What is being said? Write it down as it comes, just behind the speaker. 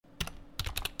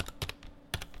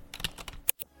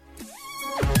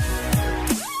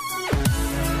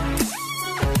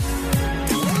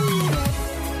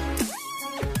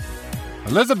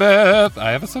Elizabeth,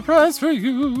 I have a surprise for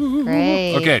you.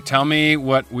 Great. Okay, tell me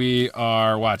what we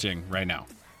are watching right now.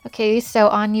 Okay, so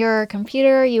on your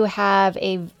computer, you have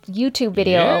a YouTube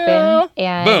video open.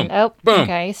 And Boom.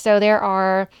 Okay, so there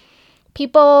are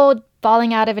people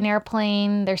falling out of an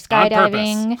airplane. They're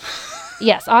skydiving.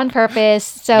 Yes, on purpose.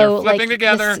 So they're flipping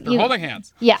together. They're holding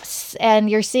hands. Yes, and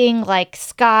you're seeing like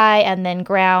sky and then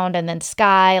ground and then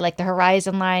sky. Like the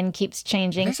horizon line keeps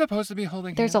changing. Are they supposed to be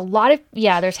holding There's hands? a lot of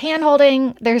there's hand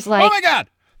holding. There's like oh my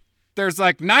God. There's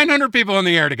like 900 people in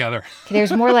the air together. Okay,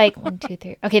 there's more like 1, 2,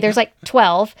 3. Okay, there's like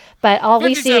 12, but all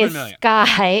we see is million.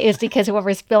 sky is because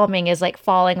whoever's filming is like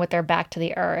falling with their back to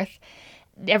the earth.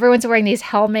 Everyone's wearing these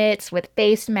helmets with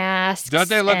face masks. Don't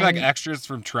they look like extras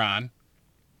from Tron?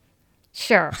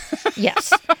 Sure.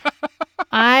 Yes.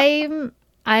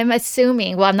 I'm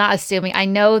assuming, well, I'm not assuming. I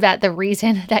know that the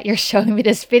reason that you're showing me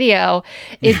this video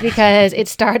is because it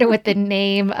started with the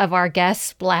name of our guest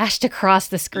splashed across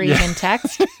the screen in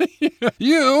text.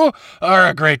 You are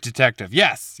a great detective.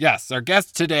 Yes. Our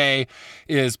guest today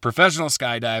is professional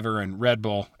skydiver and Red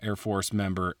Bull Air Force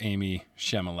member Amy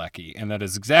Shemelecki. And that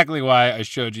is exactly why I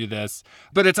showed you this.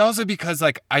 But it's also because,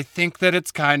 like, I think that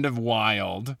it's kind of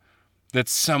wild that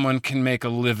someone can make a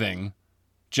living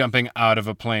jumping out of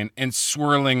a plane and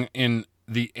swirling in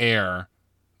the air,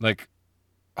 like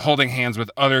holding hands with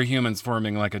other humans,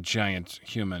 forming like a giant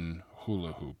human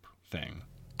hula hoop thing.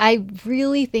 I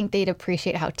really think they'd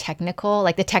appreciate how technical,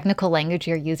 like the technical language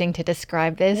you're using to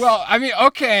describe this. Well, I mean,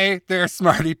 okay, they're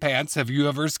smarty pants. Have you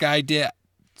ever skydived?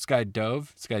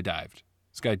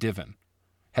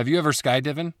 Have you ever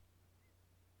skydiven,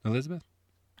 Elizabeth?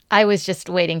 I was just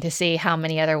waiting to see how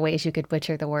many other ways you could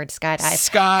butcher the word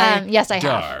skydive. Yes, I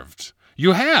have.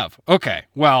 You have? Okay.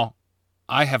 Well,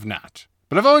 I have not.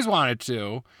 But I've always wanted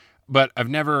to, but I've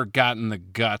never gotten the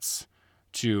guts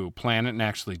to plan it and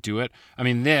actually do it. I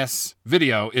mean, this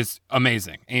video is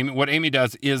amazing. What Amy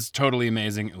does is totally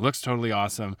amazing. It looks totally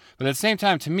awesome. But at the same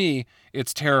time, to me,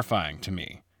 it's terrifying to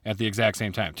me at the exact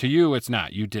same time. To you, it's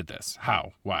not. You did this.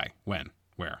 How? Why? When?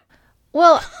 Where?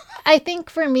 Well, I think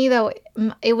for me, though,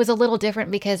 it was a little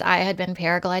different because I had been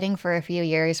paragliding for a few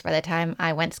years by the time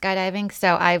I went skydiving.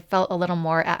 So I felt a little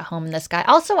more at home in the sky.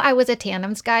 Also, I was a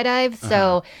tandem skydive.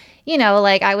 So,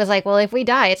 like I was like, well, if we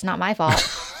die, it's not my fault.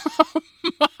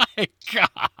 Oh, my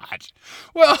God.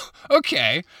 Well,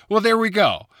 okay. Well, there we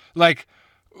go. Like,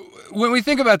 when we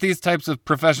think about these types of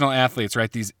professional athletes,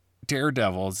 right, these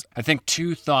daredevils, I think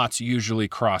two thoughts usually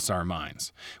cross our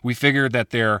minds. We figure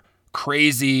that they're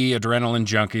crazy adrenaline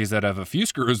junkies that have a few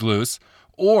screws loose,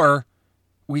 or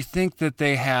we think that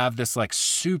they have this like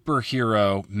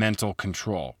superhero mental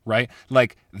control, right?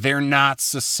 Like they're not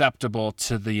susceptible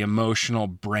to the emotional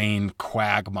brain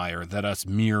quagmire that us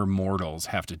mere mortals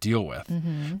have to deal with.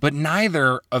 Mm-hmm. But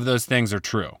neither of those things are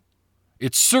true.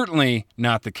 It's certainly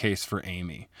not the case for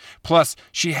Amy. Plus,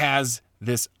 she has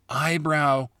this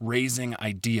eyebrow-raising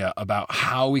idea about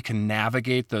how we can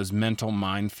navigate those mental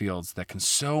minefields that can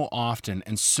so often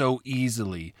and so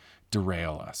easily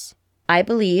derail us. I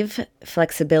believe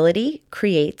flexibility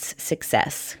creates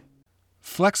success.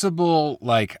 Flexible,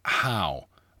 like how?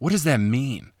 What does that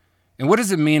mean? And what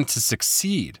does it mean to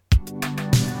succeed?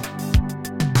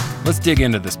 Let's dig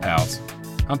into this, pals.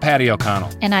 I'm Patty O'Connell.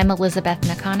 And I'm Elizabeth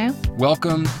Nakano.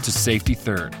 Welcome to Safety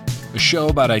Third, a show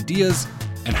about ideas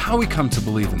and how we come to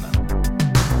believe in them.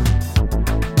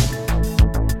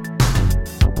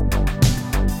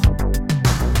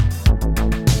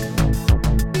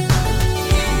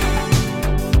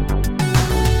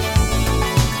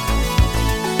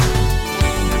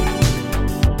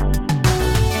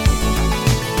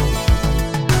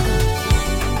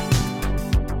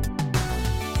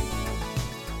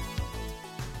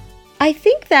 I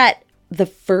think that the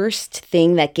first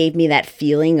thing that gave me that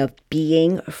feeling of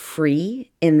being free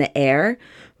in the air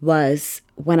was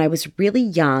when I was really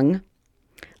young.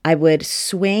 I would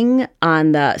swing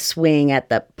on the swing at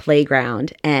the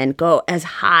playground and go as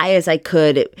high as I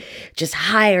could, just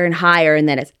higher and higher. And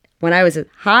then when I was as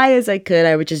high as I could,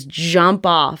 I would just jump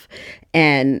off,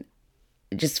 and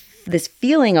just this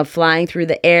feeling of flying through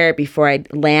the air before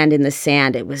I'd land in the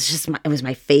sand. It was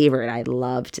my favorite. I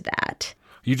loved that.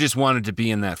 You just wanted to be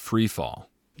in that free fall.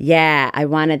 Yeah, I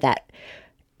wanted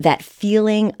that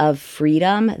feeling of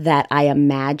freedom that I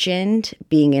imagined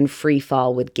being in free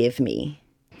fall would give me.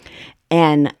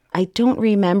 And I don't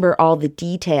remember all the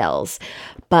details,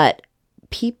 but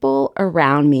people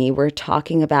around me were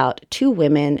talking about two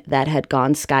women that had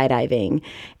gone skydiving,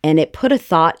 and it put a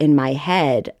thought in my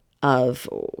head of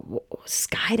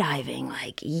skydiving.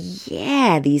 Like,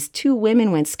 yeah, these two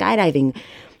women went skydiving.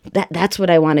 That's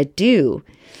what I want to do.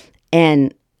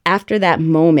 And after that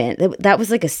moment, that was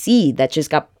like a seed that just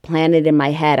got planted in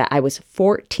my head. I was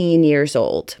 14 years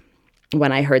old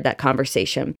when I heard that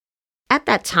conversation. At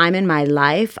that time in my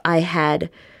life, I had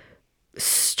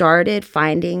started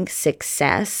finding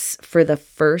success for the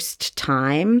first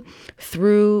time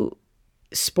through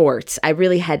sports. I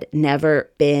really had never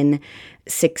been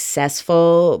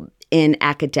successful in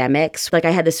academics. Like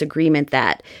I had this agreement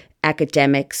that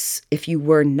academics, if you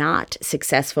were not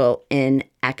successful in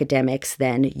academics,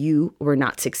 then you were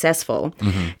not successful.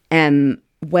 And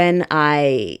when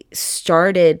I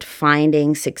started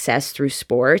finding success through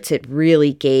sports, it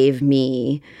really gave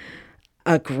me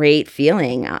a great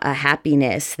feeling, a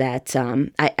happiness that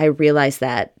I realized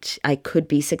that I could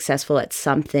be successful at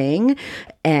something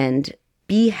and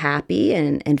be happy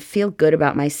and feel good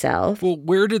about myself. Well,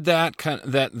 where did that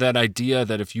idea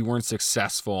that if you weren't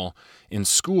successful in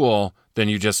school, then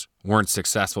you just weren't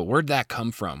successful, where'd that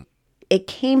come from? It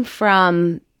came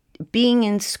from being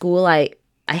in school. I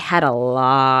had a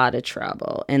lot of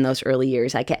trouble in those early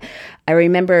years. I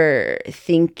remember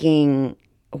thinking,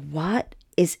 what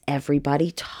is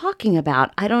everybody talking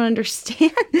about? I don't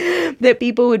understand that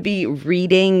people would be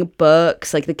reading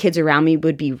books, like the kids around me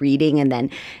would be reading and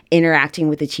then interacting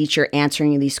with the teacher,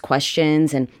 answering these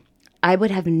questions. And I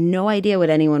would have no idea what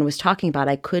anyone was talking about.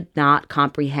 I could not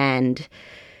comprehend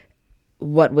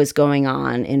what was going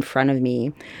on in front of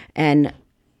me. And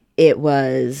it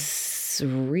was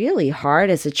really hard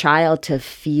as a child to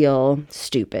feel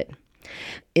stupid.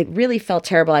 It really felt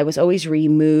terrible. I was always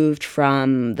removed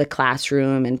from the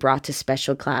classroom and brought to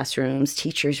special classrooms.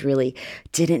 Teachers really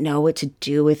didn't know what to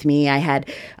do with me. I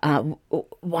had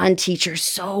one teacher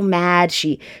so mad.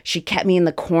 She kept me in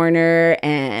the corner.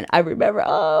 And I remember,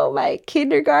 my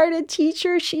kindergarten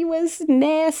teacher, she was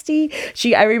nasty.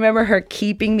 I remember her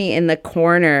keeping me in the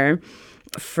corner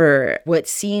for what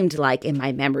seemed like, in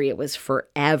my memory, it was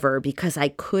forever, because I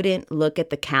couldn't look at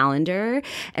the calendar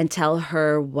and tell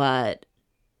her what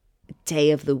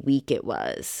day of the week it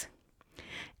was.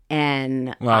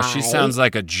 And wow, she sounds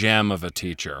like a gem of a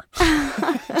teacher.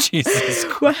 Jesus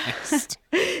Christ.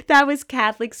 That was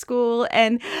Catholic school.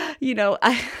 And,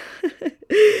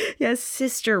 yes,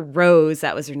 Sister Rose,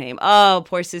 that was her name. Oh,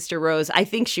 poor Sister Rose. I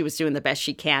think she was doing the best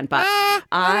she can, but I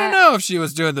don't know if she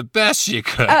was doing the best she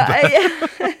could.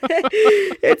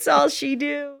 It's all she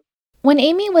knew. When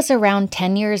Amy was around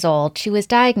 10 years old, she was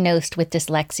diagnosed with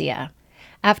dyslexia.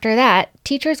 After that,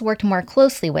 teachers worked more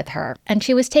closely with her, and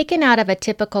she was taken out of a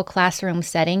typical classroom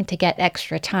setting to get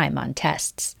extra time on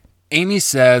tests. Amy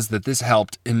says that this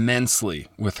helped immensely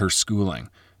with her schooling,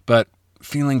 but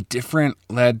feeling different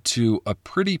led to a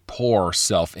pretty poor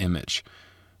self-image.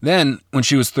 Then, when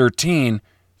she was 13,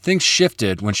 things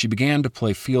shifted when she began to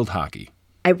play field hockey.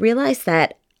 I realized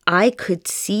that I could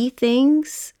see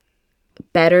things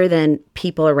better than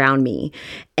people around me,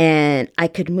 and I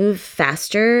could move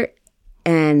faster.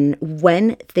 And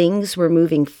when things were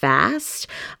moving fast,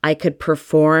 I could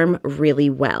perform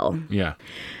really well. Yeah.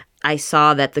 I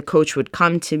saw that the coach would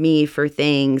come to me for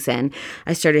things, and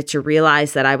I started to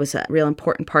realize that I was a real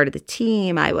important part of the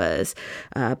team. I was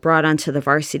brought onto the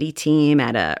varsity team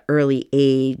at an early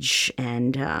age,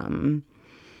 and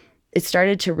it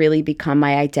started to really become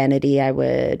my identity. I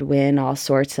would win all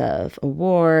sorts of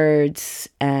awards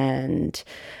and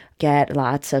get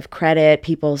lots of credit.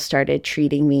 People started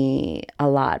treating me a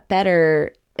lot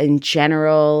better in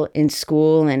general in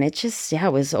school. And it just,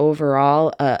 was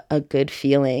overall a good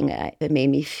feeling. It made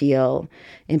me feel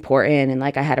important and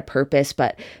like I had a purpose.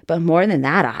 But more than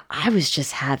that, I was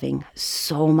just having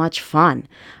so much fun.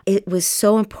 It was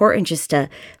so important just to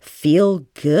feel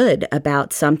good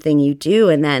about something you do.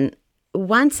 And then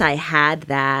once I had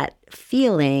that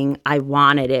feeling, I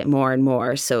wanted it more and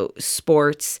more. So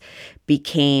sports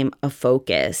became a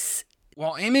focus.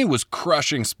 While Amy was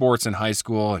crushing sports in high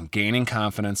school and gaining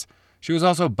confidence, she was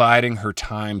also biding her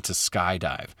time to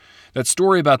skydive. That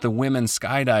story about the women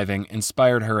skydiving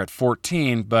inspired her at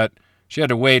 14, but she had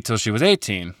to wait till she was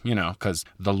 18, because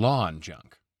the law and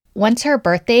junk. Once her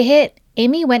birthday hit,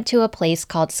 Amy went to a place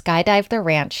called Skydive the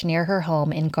Ranch near her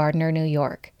home in Gardner, New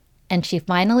York, and she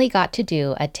finally got to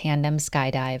do a tandem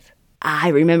skydive. I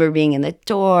remember being in the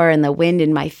door and the wind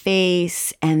in my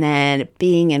face, and then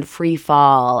being in free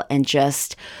fall and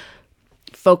just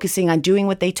focusing on doing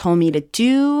what they told me to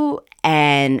do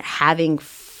and having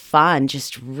fun,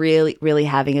 just really, really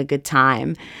having a good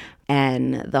time.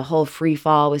 And the whole free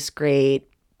fall was great.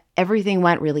 Everything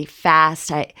went really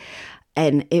fast.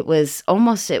 And it was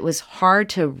hard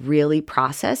to really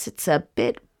process. It's a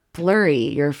bit blurry,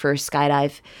 your first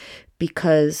skydive,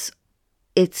 because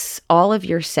it's all of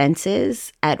your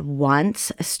senses at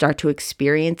once start to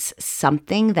experience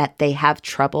something that they have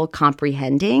trouble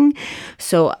comprehending.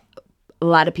 So a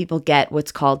lot of people get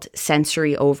what's called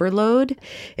sensory overload.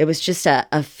 It was just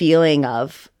a feeling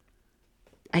of,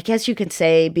 I guess you could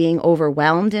say, being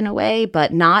overwhelmed in a way,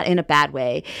 but not in a bad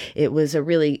way. It was a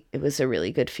really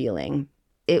good feeling.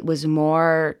 It was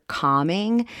more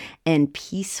calming and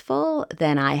peaceful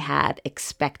than I had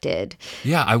expected.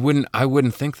 Yeah, I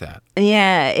wouldn't think that.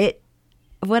 Yeah,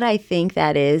 what I think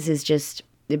that is just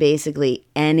basically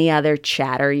any other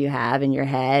chatter you have in your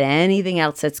head, anything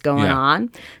else that's going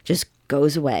on, just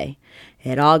goes away.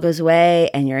 It all goes away,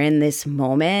 and you're in this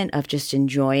moment of just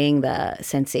enjoying the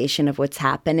sensation of what's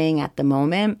happening at the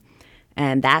moment,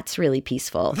 and that's really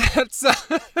peaceful.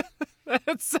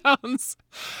 That sounds,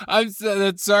 I'm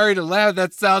sorry to laugh.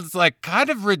 That sounds like kind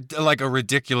of like a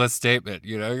ridiculous statement.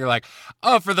 You know, you're like,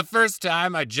 oh, for the first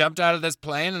time I jumped out of this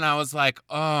plane and I was like,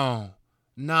 oh,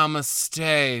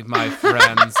 namaste, my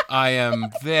friends. I am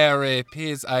very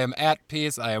peace. I am at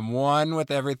peace. I am one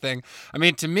with everything. I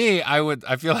mean, to me, I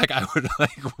feel like I would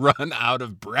like run out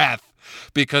of breath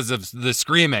because of the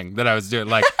screaming that I was doing,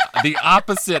 like the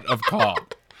opposite of calm.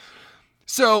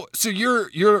 So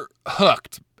you're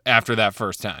hooked after that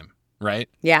first time, right?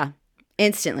 Yeah,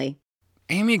 instantly.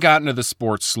 Amy got into the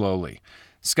sport slowly.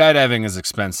 Skydiving is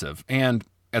expensive, and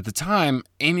at the time,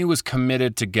 Amy was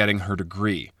committed to getting her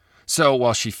degree. So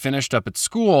while she finished up at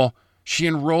school, she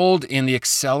enrolled in the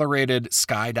Accelerated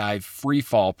Skydive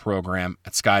Freefall program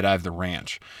at Skydive the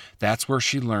Ranch. That's where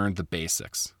she learned the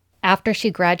basics. After she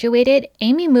graduated,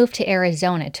 Amy moved to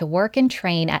Arizona to work and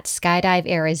train at Skydive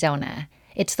Arizona.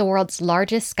 It's the world's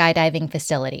largest skydiving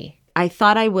facility. I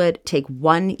thought I would take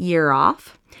 1 year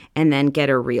off and then get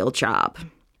a real job.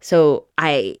 So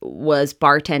I was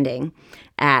bartending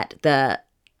at the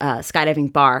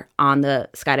skydiving bar on the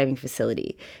skydiving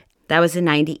facility. That was in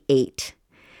 98.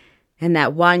 And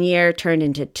that 1 year turned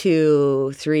into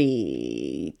 2,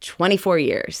 3, 24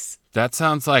 years. That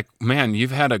sounds like, man,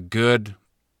 you've had a good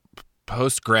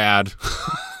post-grad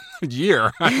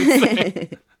year, I would say.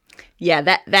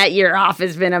 Yeah, that year off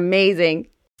has been amazing.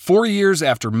 4 years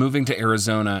after moving to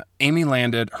Arizona, Amy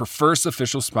landed her first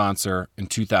official sponsor in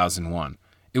 2001.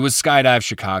 It was Skydive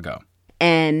Chicago.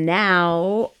 And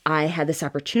now I had this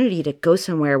opportunity to go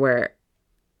somewhere where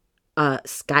a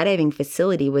skydiving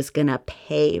facility was going to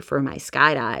pay for my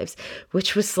skydives,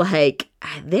 which was like,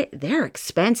 they're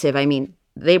expensive. I mean,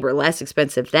 they were less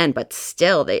expensive then, but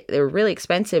still they were really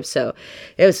expensive. So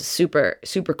it was a super,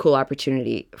 super cool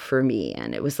opportunity for me.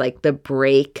 And it was like the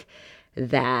break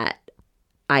that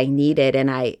I needed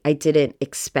and I didn't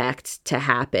expect to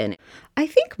happen. I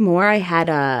think more I had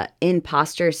a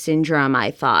imposter syndrome.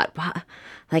 I thought, wow,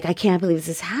 like, I can't believe this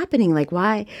is happening. Like,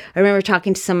 why? I remember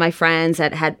talking to some of my friends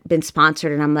that had been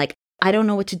sponsored and I'm like, I don't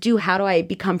know what to do. How do I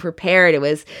become prepared?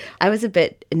 I was a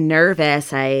bit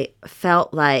nervous. I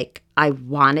felt like I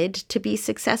wanted to be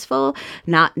successful,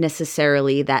 not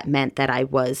necessarily that meant that I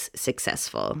was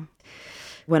successful.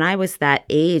 When I was that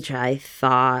age, I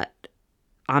thought,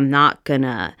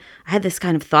 I had this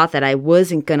kind of thought that I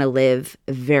wasn't going to live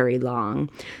very long.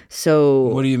 So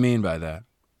what do you mean by that?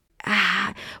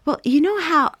 Well, you know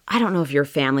how, I don't know if you're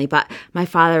family, but my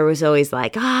father was always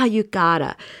like, you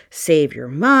gotta save your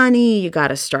money, you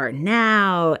gotta start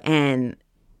now, and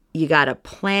you gotta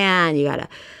plan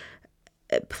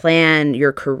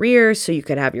your career so you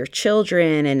could have your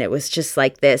children. And it was just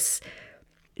like this,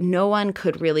 no one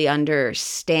could really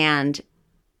understand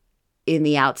in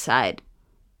the outside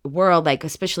world, like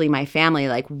especially my family,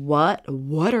 like what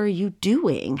are you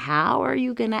doing? How are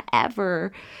you gonna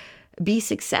ever be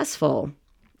successful?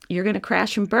 You're gonna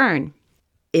crash and burn.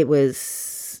 It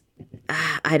was,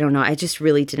 I don't know, I just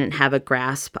really didn't have a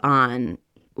grasp on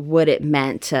what it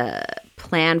meant to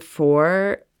plan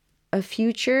for a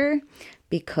future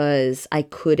because I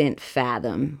couldn't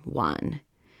fathom one,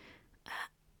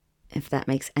 if that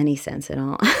makes any sense at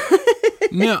all.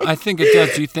 No, I think it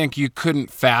does. Do you think you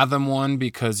couldn't fathom one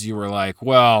because you were like,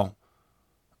 well,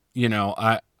 you know,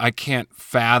 I can't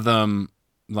fathom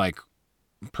like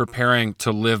preparing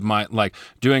to live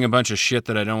doing a bunch of shit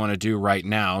that I don't want to do right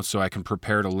now so I can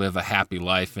prepare to live a happy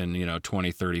life in,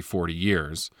 20, 30, 40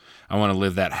 years. I want to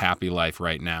live that happy life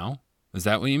right now. Is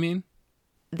that what you mean?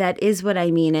 That is what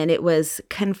I mean. And it was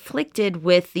conflicted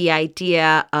with the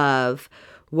idea of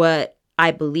what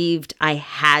I believed I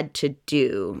had to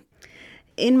do.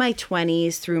 In my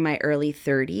 20s through my early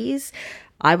 30s,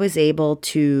 I was able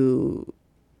to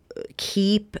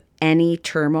keep any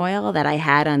turmoil that I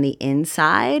had on the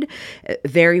inside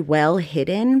very well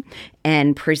hidden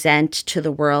and present to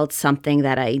the world something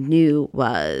that I knew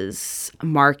was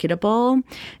marketable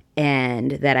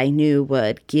and that I knew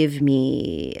would give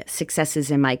me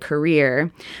successes in my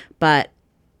career. But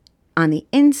on the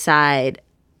inside,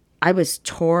 I was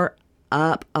tore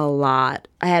up a lot.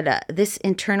 I had this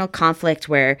internal conflict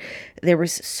where there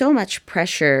was so much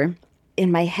pressure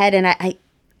in my head. And I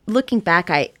looking back,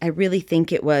 I really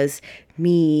think it was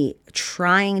me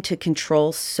trying to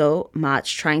control so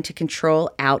much, trying to control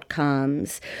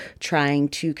outcomes, trying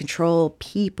to control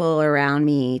people around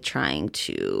me, trying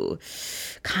to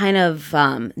kind of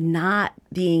not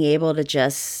being able to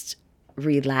just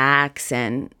relax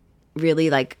and really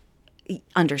like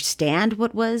understand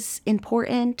what was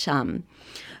important.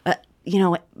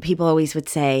 People always would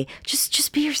say,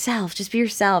 just be yourself, just be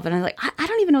yourself. And I'm like, I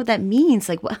don't even know what that means.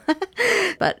 Like, what?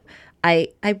 But I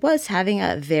was having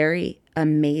a very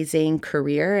amazing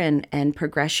career and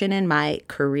progression in my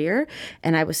career.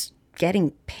 And I was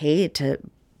getting paid to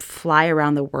fly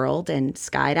around the world and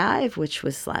skydive, which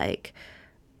was like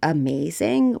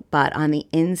amazing. But on the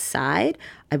inside,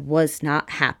 I was not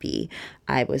happy.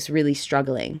 I was really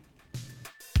struggling.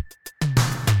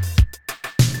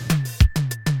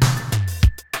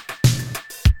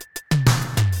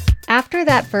 After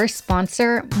that first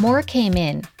sponsor, more came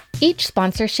in. Each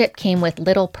sponsorship came with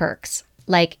little perks,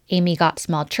 like Amy got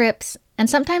small trips, and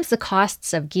sometimes the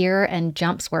costs of gear and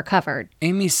jumps were covered.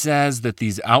 Amy says that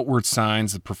these outward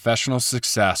signs of professional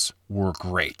success were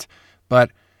great, but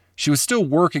she was still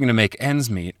working to make ends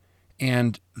meet,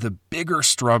 and the bigger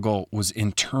struggle was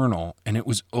internal, and it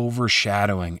was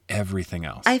overshadowing everything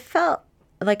else. I felt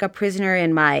like a prisoner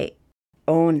in my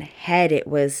own head.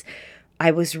 I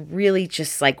was really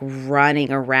just like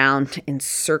running around in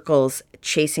circles,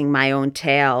 chasing my own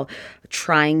tail,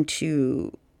 trying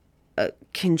to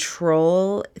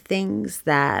control things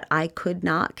that I could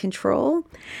not control.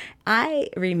 I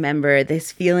remember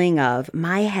this feeling of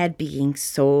my head being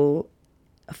so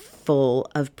full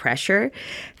of pressure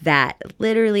that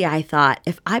literally I thought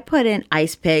if I put an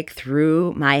ice pick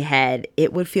through my head,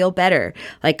 it would feel better.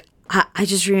 Like, I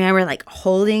just remember like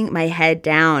holding my head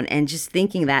down and just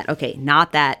thinking that, okay,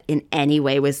 not that in any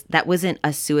way wasn't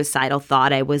a suicidal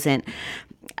thought. I wasn't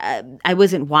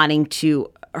wanting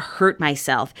to hurt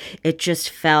myself. It just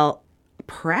felt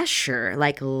pressure,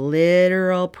 like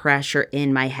literal pressure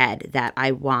in my head that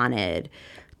I wanted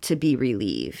to be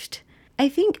relieved. I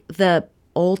think the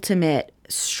ultimate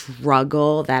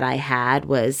struggle that I had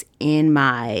was in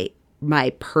my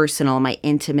personal, my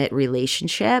intimate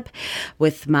relationship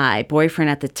with my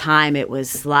boyfriend at the time. It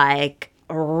was like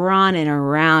running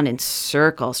around in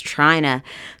circles trying to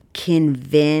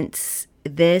convince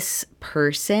this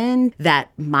person that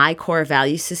my core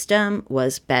value system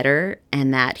was better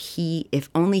and that if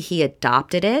only he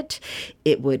adopted it,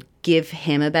 it would give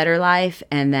him a better life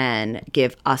and then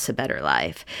give us a better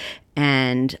life.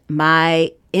 And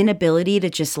my inability to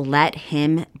just let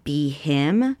him be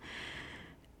him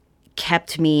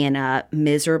kept me in a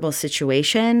miserable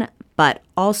situation, but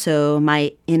also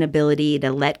my inability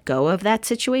to let go of that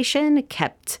situation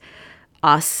kept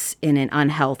us in an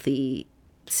unhealthy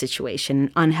situation,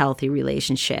 unhealthy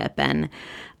relationship. And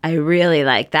I really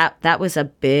that was a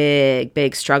big,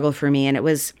 big struggle for me. And it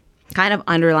was kind of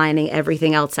underlining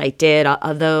everything else I did.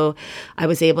 Although I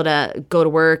was able to go to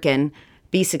work and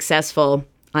be successful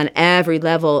on every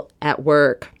level at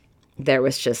work, there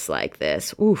was just like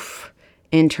this,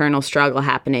 internal struggle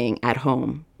happening at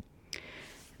home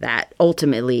that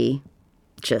ultimately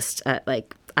just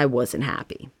I wasn't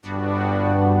happy.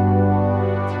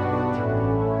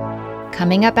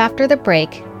 Coming up after the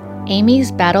break,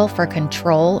 Amy's battle for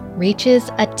control reaches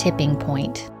a tipping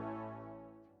point.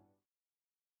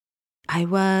 I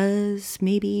was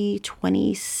maybe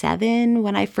 27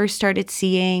 when I first started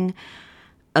seeing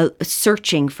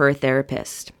searching for a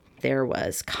therapist. There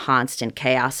was constant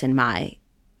chaos in my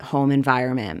home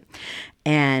environment.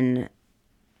 And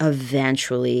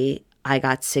eventually I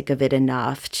got sick of it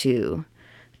enough to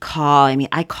call. I mean,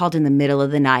 I called in the middle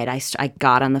of the night. I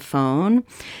got on the phone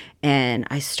and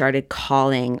I started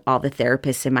calling all the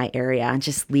therapists in my area and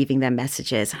just leaving them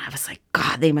messages. And I was like,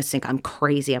 God, they must think I'm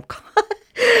crazy. I'm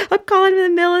calling in the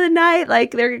middle of the night,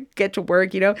 like they're going to get to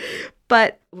work,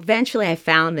 But eventually I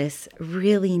found this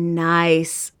really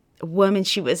nice woman.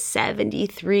 She was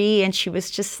 73 and she was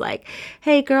just like,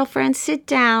 hey, girlfriend, sit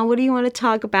down. What do you want to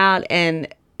talk about? And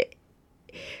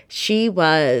she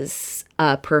was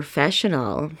a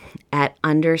professional at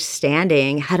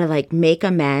understanding how to make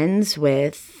amends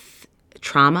with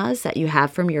traumas that you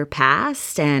have from your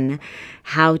past and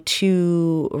how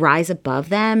to rise above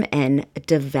them and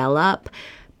develop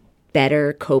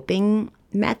better coping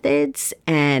methods.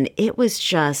 And it was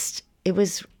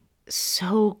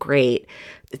so great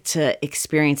to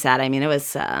experience that. I mean, it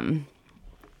was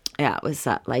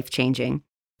life-changing.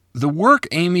 The work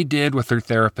Amy did with her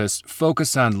therapist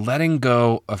focused on letting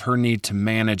go of her need to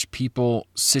manage people,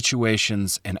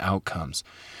 situations, and outcomes.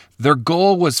 Their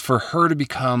goal was for her to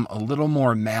become a little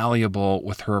more malleable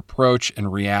with her approach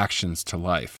and reactions to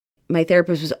life. My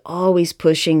therapist was always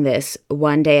pushing this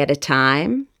one day at a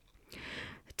time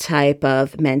type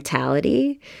of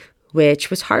mentality, which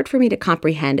was hard for me to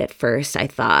comprehend at first. I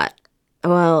thought,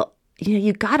 well,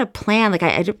 you got a plan. Like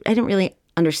I didn't really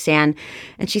understand.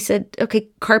 And she said, okay,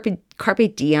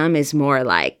 carpe diem is more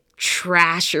like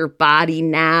trash your body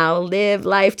now, live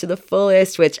life to the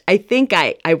fullest, which I think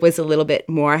I was a little bit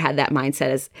more, had that mindset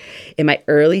as in my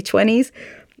early 20s.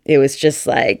 It was just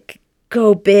like,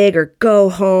 go big or go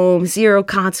home, zero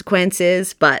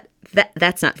consequences, but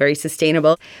that's not very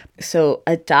sustainable. So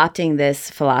adopting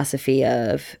this philosophy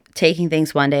of taking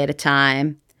things one day at a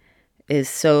time is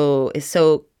so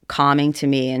calming to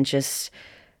me, and just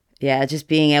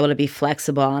being able to be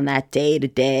flexible on that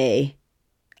day-to-day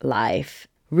life.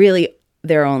 Really,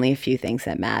 there are only a few things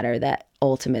that matter, that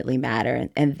ultimately matter.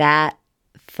 And that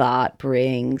thought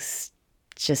brings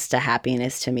just a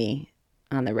happiness to me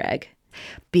on the reg.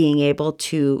 Being able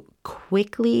to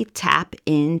quickly tap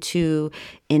into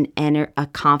a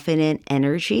confident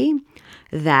energy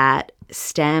that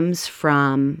stems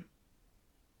from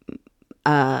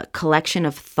a collection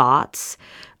of thoughts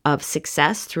of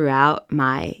success throughout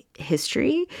my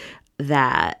history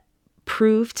that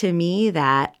prove to me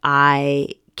that I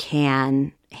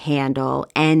can handle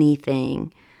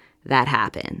anything that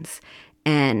happens.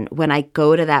 And when I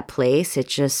go to that place, it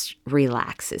just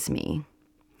relaxes me.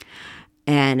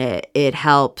 And it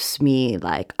helps me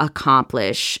like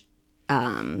accomplish,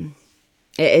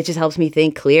 it just helps me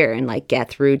think clear and like get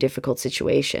through difficult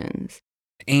situations.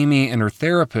 Amy and her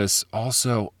therapist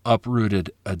also uprooted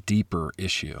a deeper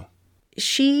issue.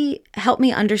 She helped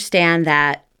me understand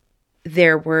that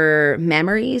there were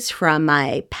memories from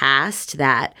my past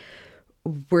that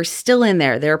were still in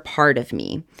there. They're part of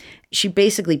me. She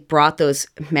basically brought those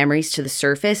memories to the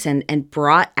surface and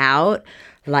brought out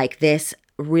like this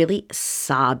really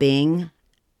sobbing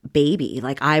baby.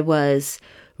 Like I was,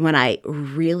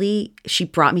 she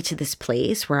brought me to this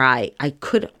place where I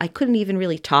couldn't even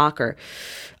really talk, or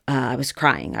I was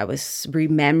crying. I was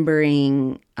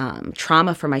remembering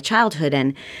trauma from my childhood,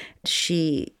 and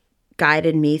she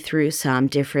guided me through some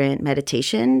different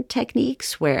meditation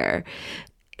techniques where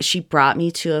she brought me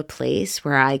to a place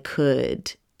where I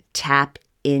could tap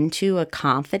into a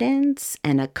confidence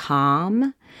and a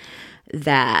calm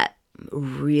that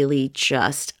really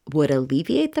just would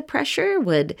alleviate the pressure.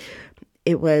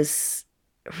 It was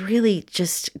really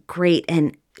just great.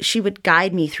 And she would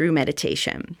guide me through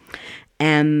meditation.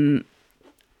 And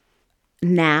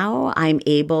now I'm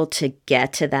able to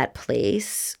get to that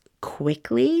place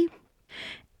quickly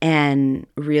and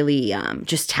really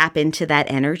just tap into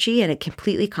that energy, and it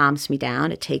completely calms me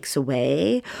down. It takes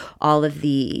away all of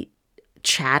the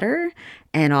chatter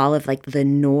and all of like the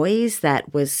noise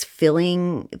that was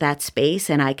filling that space,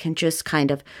 and I can just kind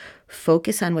of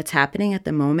focus on what's happening at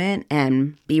the moment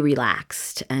and be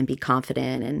relaxed and be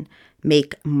confident and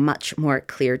make much more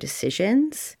clear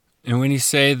decisions. And when you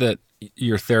say that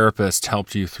your therapist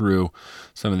helped you through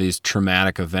some of these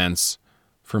traumatic events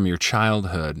from your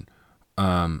childhood,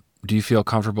 do you feel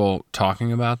comfortable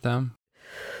talking about them?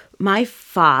 My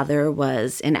father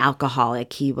was an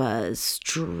alcoholic. He was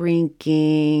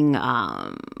drinking,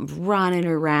 running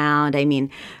around. I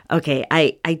mean, okay,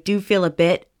 I do feel a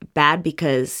bit bad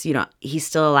because, he's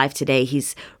still alive today.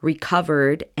 He's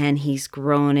recovered and he's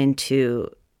grown into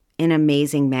an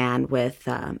amazing man with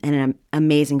an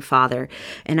amazing father.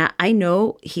 And I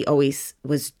know he always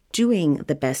was doing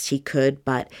the best he could,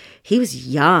 but he was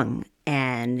young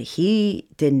and he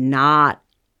did not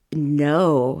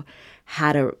know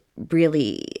how to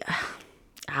really,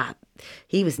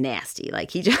 he was nasty.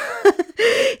 Like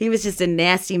he was just a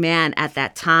nasty man at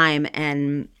that time.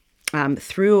 And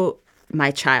through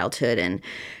my childhood, and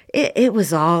it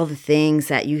was all the things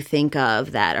that you think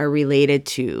of that are related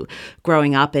to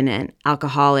growing up in an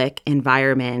alcoholic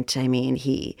environment. I mean,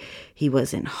 he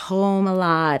wasn't home a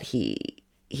lot.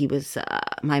 He was,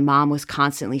 my mom was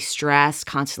constantly stressed,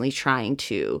 constantly trying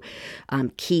to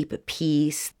keep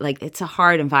peace. Like, it's a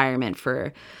hard environment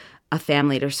for a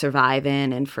family to survive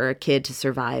in and for a kid to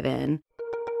survive in.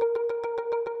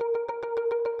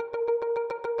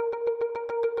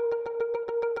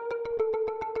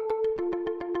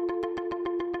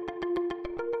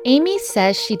 Amy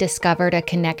says she discovered a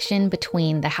connection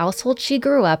between the household she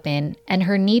grew up in and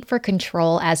her need for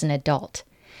control as an adult.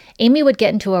 Amy would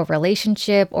get into a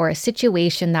relationship or a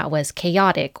situation that was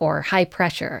chaotic or high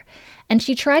pressure, and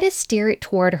she tried to steer it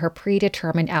toward her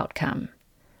predetermined outcome.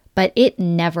 But it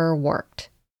never worked.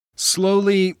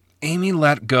 Slowly, Amy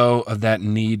let go of that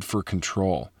need for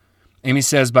control. Amy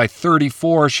says by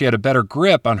 34, she had a better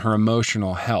grip on her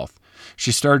emotional health.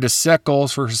 She started to set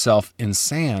goals for herself in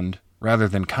sand rather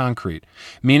than concrete,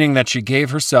 meaning that she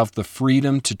gave herself the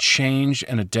freedom to change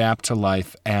and adapt to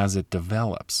life as it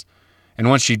develops. And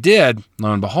once she did,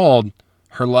 lo and behold,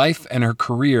 her life and her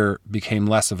career became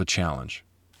less of a challenge.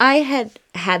 I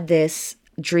had this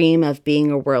dream of being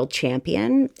a world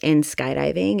champion in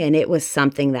skydiving, and it was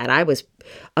something that I was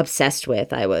obsessed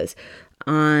with. I was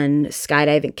on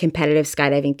competitive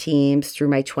skydiving teams through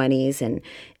my 20s, and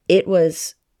it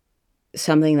was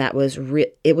something that was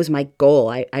it was my goal.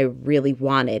 I really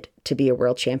wanted to be a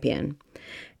world champion.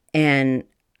 And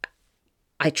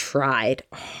I tried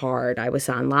hard. I was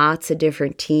on lots of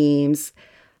different teams.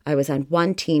 I was on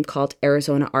one team called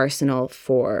Arizona Arsenal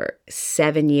for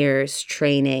 7 years,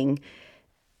 training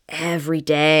every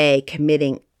day,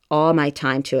 committing all my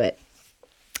time to it.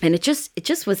 And it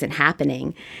just wasn't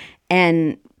happening.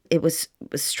 And it was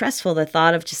stressful, the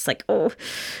thought of just like, oh,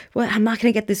 well, I'm not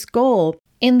going to get this goal.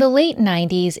 In the late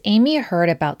 90s, Amy heard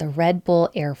about the Red Bull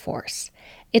Air Force.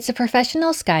 It's a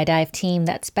professional skydive team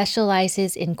that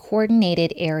specializes in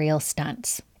coordinated aerial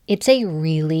stunts. It's a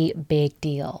really big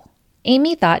deal.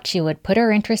 Amy thought she would put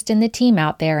her interest in the team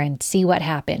out there and see what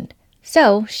happened.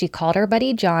 So she called her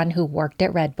buddy John, who worked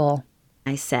at Red Bull.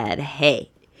 I said,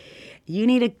 hey, you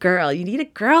need a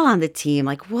girl on the team.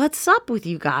 Like, what's up with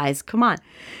you guys? Come on.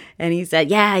 And he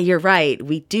said, yeah, you're right.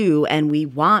 We do, and we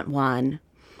want one.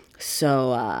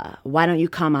 So why don't you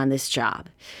come on this job?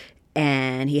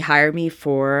 And he hired me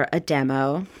for a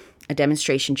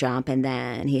demonstration jump, and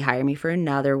then he hired me for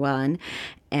another one,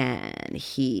 and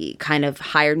he kind of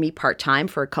hired me part-time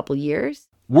for a couple years.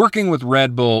 Working with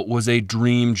Red Bull was a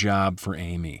dream job for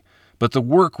Amy, but the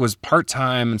work was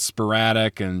part-time and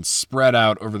sporadic and spread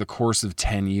out over the course of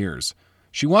 10 years.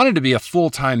 She wanted to be a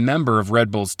full-time member of Red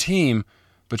Bull's team,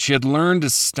 but she had learned to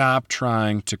stop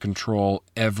trying to control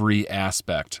every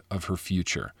aspect of her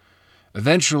future.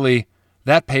 Eventually,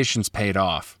 that patience paid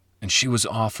off, and she was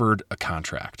offered a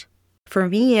contract. For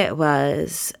me, it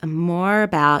was more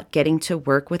about getting to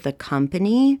work with a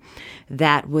company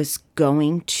that was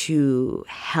going to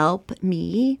help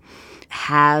me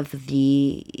that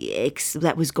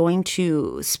was going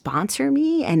to sponsor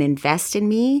me and invest in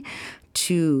me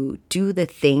to do the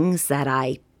things that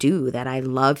I do, that I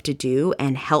love to do,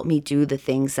 and help me do the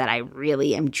things that I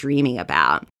really am dreaming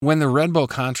about. When the Red Bull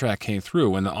contract came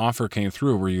through, when the offer came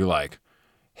through, were you like,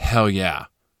 hell yeah,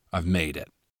 I've made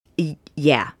it?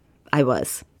 Yeah, I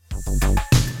was.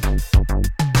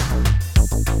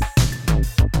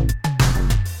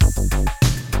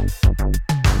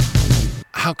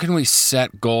 How can we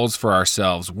set goals for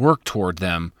ourselves, work toward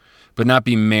them, but not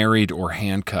be married or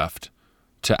handcuffed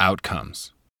to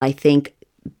outcomes? I think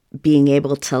being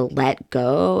able to let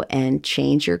go and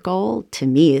change your goal, to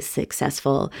me, is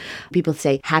successful. People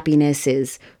say happiness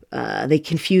is, they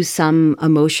confuse some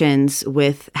emotions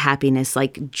with happiness,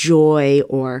 like joy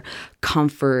or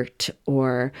comfort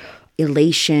or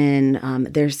elation.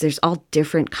 There's all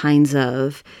different kinds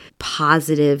of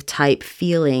positive type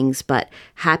feelings, but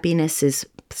happiness is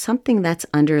something that's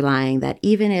underlying, that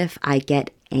even if I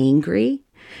get angry,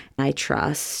 I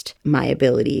trust my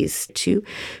abilities to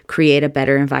create a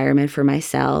better environment for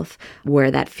myself where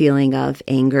that feeling of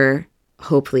anger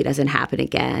hopefully doesn't happen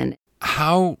again.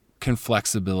 How can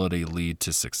flexibility lead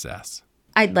to success?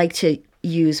 I'd like to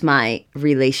use my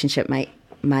relationship,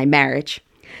 my marriage,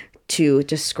 to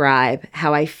describe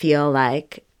how I feel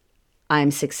like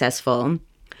I'm successful.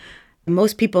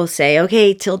 Most people say,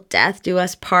 okay, till death do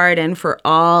us part and for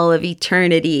all of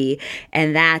eternity.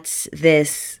 And that's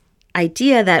this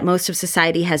idea that most of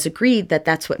society has agreed that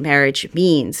that's what marriage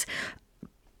means.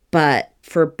 But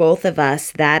for both of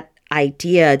us, that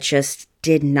idea just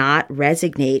did not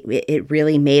resonate. It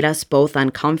really made us both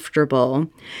uncomfortable.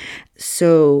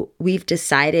 So we've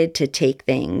decided to take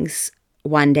things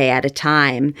one day at a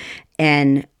time.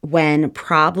 And when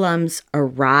problems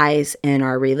arise in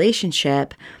our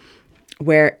relationship,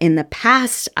 where in the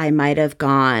past I might have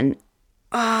gone,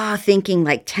 thinking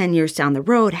like 10 years down the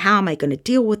road, how am I going to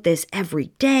deal with this every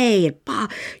day?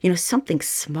 And, something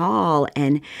small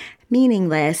and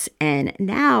meaningless. And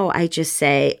now I just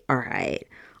say, all right,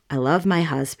 I love my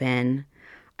husband.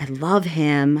 I love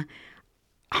him.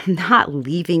 I'm not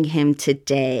leaving him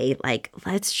today. Like,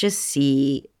 let's just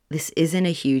see this isn't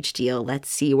a huge deal. Let's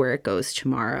see where it goes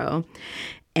tomorrow.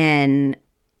 And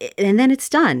then it's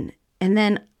done. And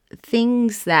then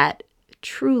things that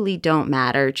truly don't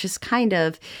matter just kind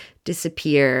of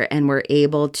disappear, and we're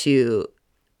able to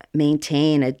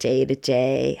maintain a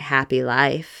day-to-day happy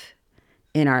life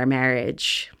in our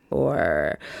marriage.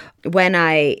 Or when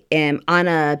I am on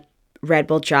a Red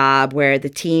Bull job where the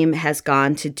team has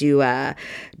gone to do a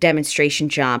demonstration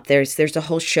jump. There's a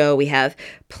whole show. We have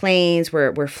planes.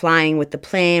 We're flying with the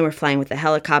plane. We're flying with the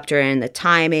helicopter, and the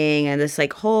timing and this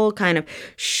like whole kind of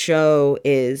show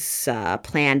is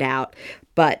planned out.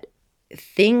 But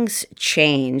things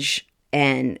change,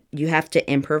 and you have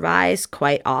to improvise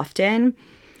quite often.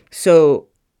 So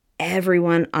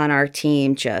everyone on our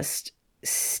team just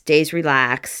stays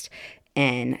relaxed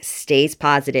and stays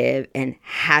positive and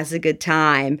has a good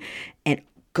time and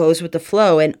goes with the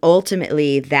flow. And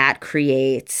ultimately that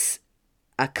creates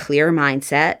a clear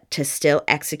mindset to still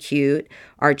execute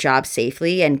our job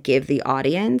safely and give the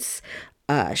audience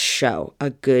a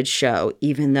good show,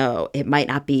 even though it might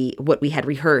not be what we had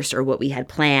rehearsed or what we had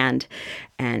planned.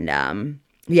 And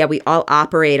we all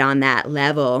operate on that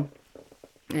level,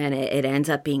 and it ends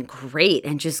up being great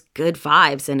and just good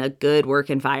vibes and a good work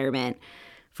environment,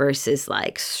 versus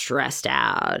like stressed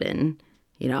out and,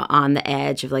 on the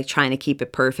edge of like trying to keep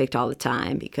it perfect all the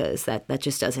time, because that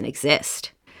just doesn't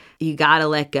exist. You got to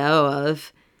let go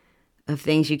of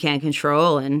things you can't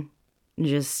control and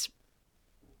just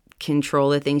control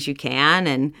the things you can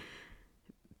and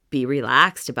be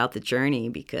relaxed about the journey,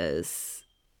 because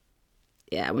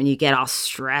when you get all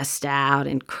stressed out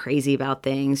and crazy about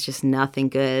things, just nothing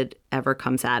good ever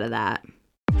comes out of that.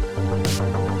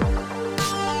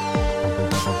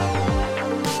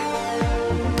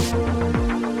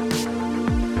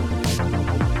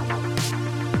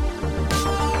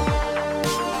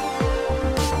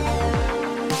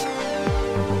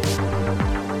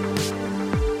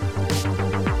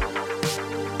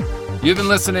 You've been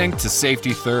listening to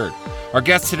Safety Third. Our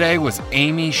guest today was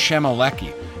Amy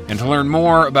Shemelecki. And to learn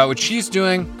more about what she's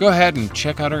doing, go ahead and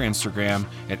check out her Instagram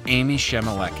at Amy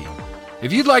Shemelecki.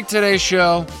 If you'd like today's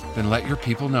show, then let your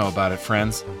people know about it,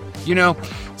 friends.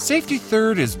 Safety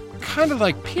Third is kind of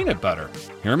like peanut butter.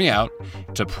 Hear me out.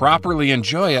 To properly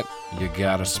enjoy it, you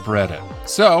gotta spread it.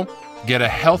 So, get a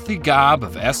healthy gob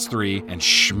of S3 and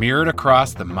smear it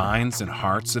across the minds and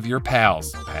hearts of your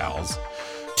pals.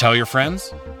 Tell your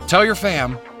friends, tell your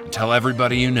fam, and tell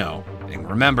everybody you know. And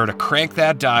remember to crank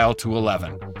that dial to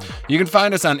 11. You can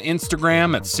find us on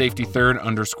Instagram at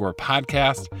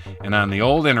safety3rd_podcast and on the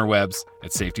old interwebs at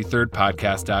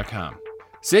safety3rdpodcast.com.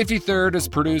 Safety Third is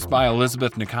produced by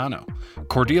Elizabeth Nicano.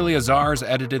 Cordelia Zars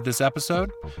edited this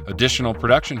episode. Additional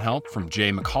production help from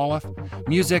Jay McAuliffe.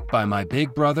 Music by my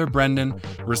big brother Brendan.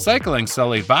 Recycling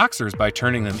sullied boxers by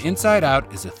turning them inside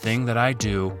out is a thing that I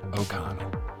do,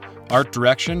 O'Connell. Art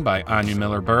direction by Anya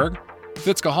Miller-Berg.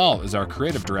 Fitz Cahal is our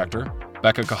creative director.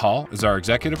 Becca Cahal is our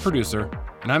executive producer.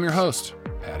 And I'm your host,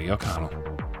 Patty O'Connell.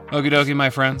 Okie dokie, my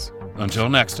friends. Until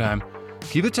next time,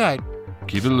 keep it tight,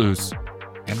 keep it loose,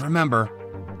 and remember,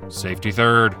 Safety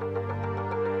Third.